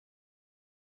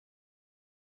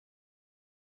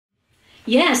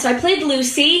Yeah, so I played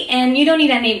Lucy, and you don't need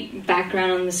any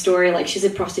background on the story, like she's a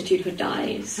prostitute who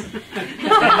dies.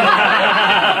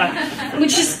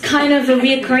 Which is kind of a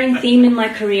reoccurring theme in my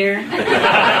career.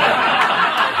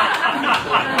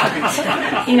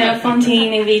 You know,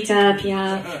 Fantine, Evita,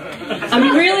 Piaf.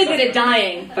 I'm really good at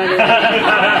dying, by the way.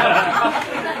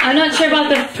 I'm not sure about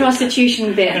the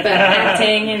prostitution bit, but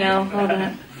acting, you know, all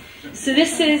that. So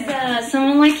this is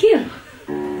Someone Like You.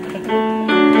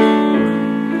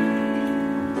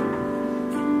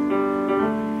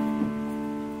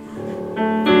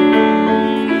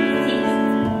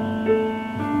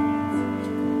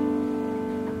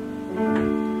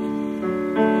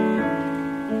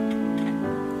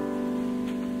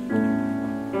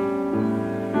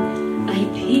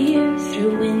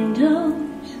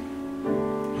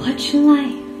 Watch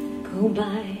life go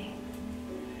by,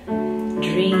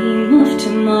 dream of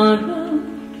tomorrow,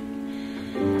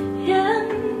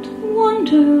 and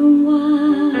wonder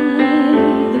why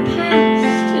the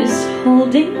past is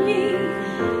holding me,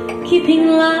 keeping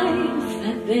life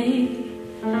at bay.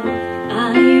 I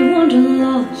wander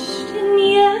lost in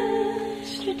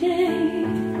yesterday,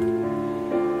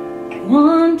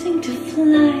 wanting to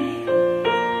fly,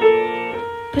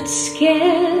 but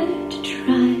scared to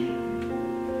try.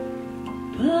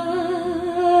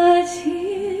 But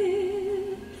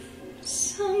if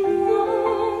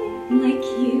someone like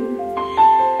you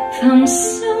found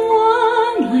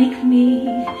someone like me,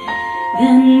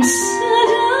 then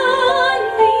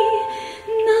suddenly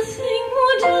nothing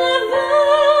would ever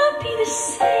be the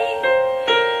same.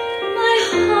 My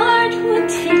heart would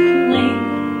take wing,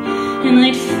 and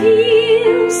I'd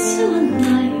feel so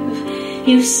alive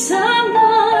if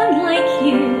someone like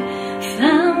you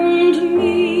found me.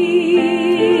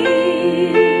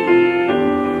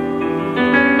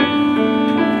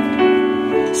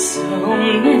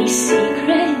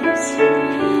 Secrets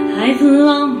I've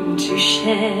longed to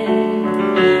share.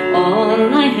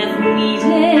 All I have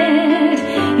needed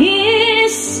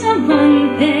is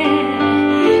someone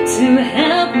there to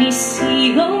help me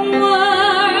see a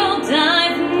world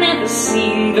I've never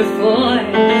seen before.